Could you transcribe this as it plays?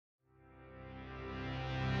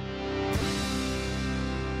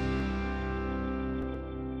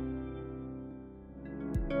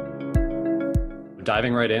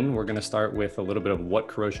diving right in, we're going to start with a little bit of what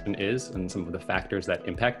corrosion is and some of the factors that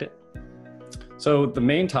impact it. So the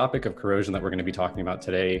main topic of corrosion that we're going to be talking about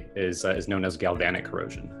today is known as galvanic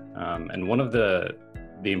corrosion. And one of the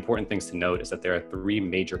important things to note is that there are three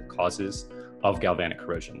major causes of galvanic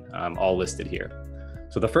corrosion, all listed here.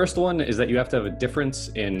 So the first one is that you have to have a difference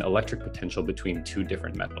in electric potential between two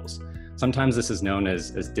different metals. Sometimes this is known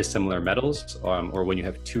as dissimilar metals, or when you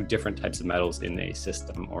have two different types of metals in a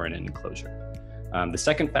system or in an enclosure. The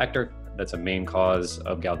second factor that's a main cause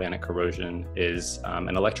of galvanic corrosion is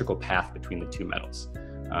an electrical path between the two metals,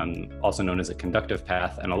 also known as a conductive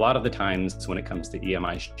path. And a lot of the times when it comes to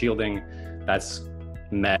EMI shielding, that's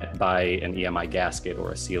met by an EMI gasket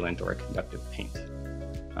or a sealant or a conductive paint.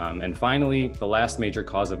 And finally, the last major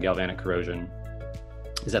cause of galvanic corrosion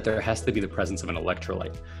is that there has to be the presence of an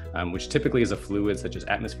electrolyte, which typically is a fluid such as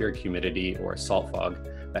atmospheric humidity or salt fog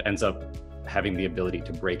that ends up having the ability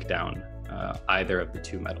to break down either of the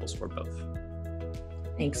two metals or both.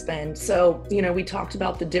 Thanks, Ben. So, we talked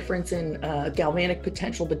about the difference in galvanic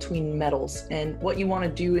potential between metals, and what you want to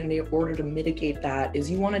do in order to mitigate that is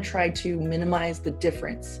you want to try to minimize the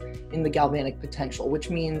difference in the galvanic potential, which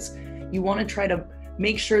means you want to try to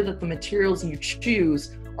make sure that the materials you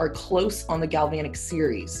choose are close on the galvanic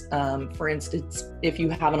series. For instance, if you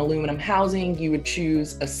have an aluminum housing, you would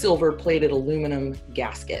choose a silver-plated aluminum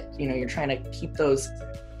gasket. You're trying to keep those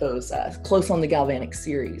close on the galvanic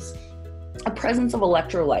series. A presence of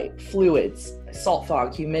electrolyte, fluids, salt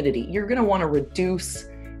fog, humidity, you're going to want to reduce,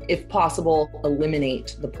 if possible,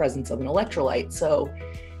 eliminate the presence of an electrolyte. So,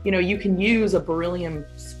 you can use a beryllium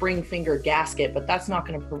spring finger gasket, but that's not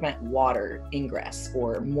going to prevent water ingress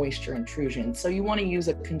or moisture intrusion. So you want to use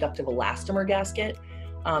a conductive elastomer gasket.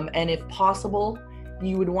 And if possible,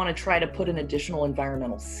 you would want to try to put an additional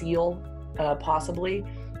environmental seal, possibly.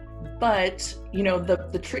 But,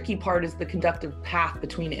 the tricky part is the conductive path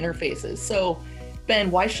between interfaces. So, Ben,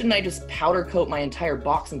 why shouldn't I just powder coat my entire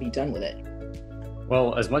box and be done with it?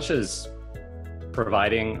 Well, as much as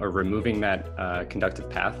providing or removing that conductive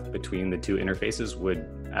path between the two interfaces would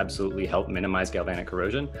absolutely help minimize galvanic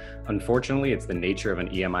corrosion, unfortunately, it's the nature of an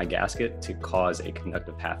EMI gasket to cause a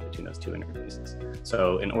conductive path between those two interfaces.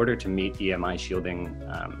 So in order to meet EMI shielding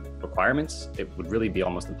requirements, it would really be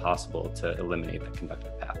almost impossible to eliminate that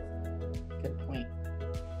conductive path. Good point.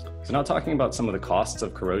 So now talking about some of the costs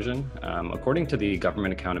of corrosion, according to the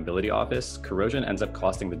Government Accountability Office, corrosion ends up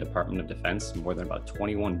costing the Department of Defense more than about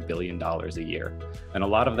 $21 billion a year. And a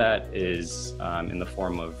lot of that is in the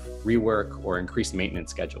form of rework or increased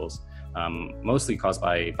maintenance schedules, mostly caused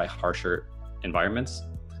by harsher environments.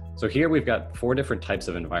 So here we've got 4 different types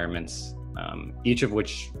of environments, each of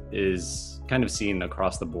which is kind of seen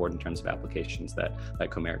across the board in terms of applications that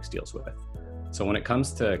Chomerics deals with. So when it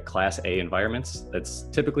comes to Class A environments, that's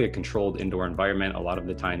typically a controlled indoor environment, a lot of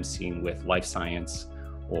the time seen with life science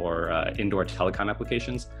or indoor telecom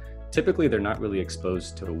applications. Typically, they're not really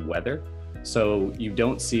exposed to weather, so you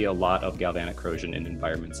don't see a lot of galvanic corrosion in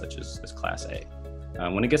environments such as Class A.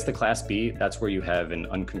 When it gets to Class B, that's where you have an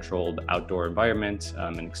uncontrolled outdoor environment,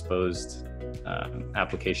 an exposed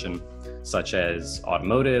application such as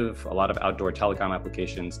automotive, a lot of outdoor telecom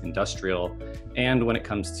applications, industrial, and when it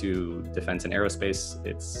comes to defense and aerospace,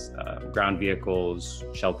 it's ground vehicles,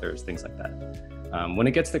 shelters, things like that. When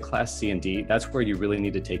it gets to Class C and D, that's where you really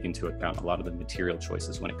need to take into account a lot of the material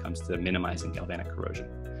choices when it comes to minimizing galvanic corrosion,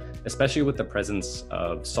 especially with the presence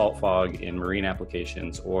of salt fog in marine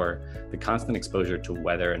applications or the constant exposure to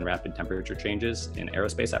weather and rapid temperature changes in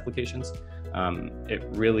aerospace applications. It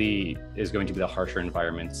really is going to be the harsher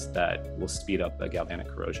environments that will speed up the galvanic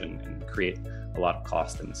corrosion and create a lot of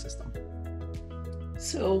cost in the system.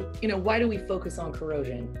 So, why do we focus on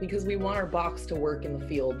corrosion? Because we want our box to work in the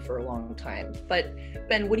field for a long time. But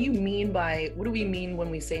Ben, what do we mean when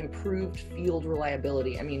we say improved field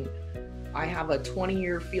reliability? I mean, I have a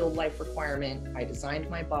 20-year field life requirement. I designed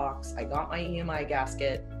my box. I got my EMI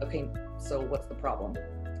gasket. Okay, so what's the problem?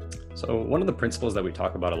 So one of the principles that we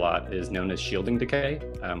talk about a lot is known as shielding decay.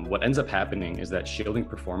 What ends up happening is that shielding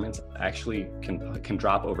performance actually can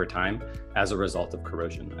drop over time as a result of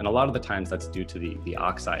corrosion. And a lot of the times that's due to the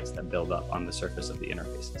oxides that build up on the surface of the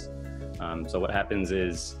interfaces. So what happens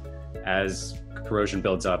is as corrosion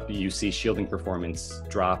builds up, you see shielding performance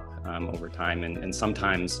drop over time. And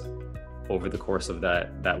sometimes over the course of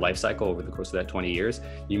that life cycle, over the course of that 20 years,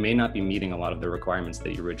 you may not be meeting a lot of the requirements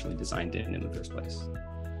that you originally designed in the first place.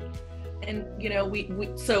 And,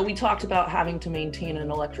 we talked about having to maintain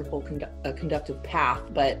an electrical conductive path,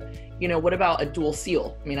 but, what about a dual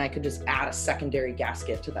seal? I mean, I could just add a secondary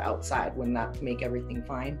gasket to the outside. Wouldn't that make everything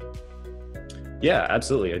fine? Yeah,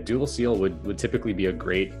 absolutely. A dual seal would typically be a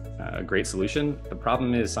great solution. The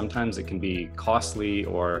problem is sometimes it can be costly,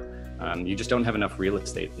 or you just don't have enough real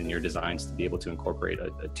estate in your designs to be able to incorporate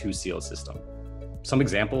a two seal system. Some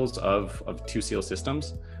examples of two seal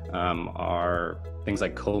systems are things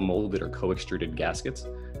like co-molded or co-extruded gaskets.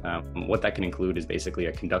 What that can include is basically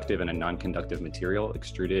a conductive and a non-conductive material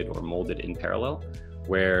extruded or molded in parallel,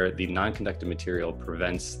 where the non-conductive material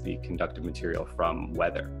prevents the conductive material from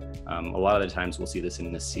weather. A lot of the times we'll see this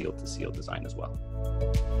in the seal-to-seal design as well.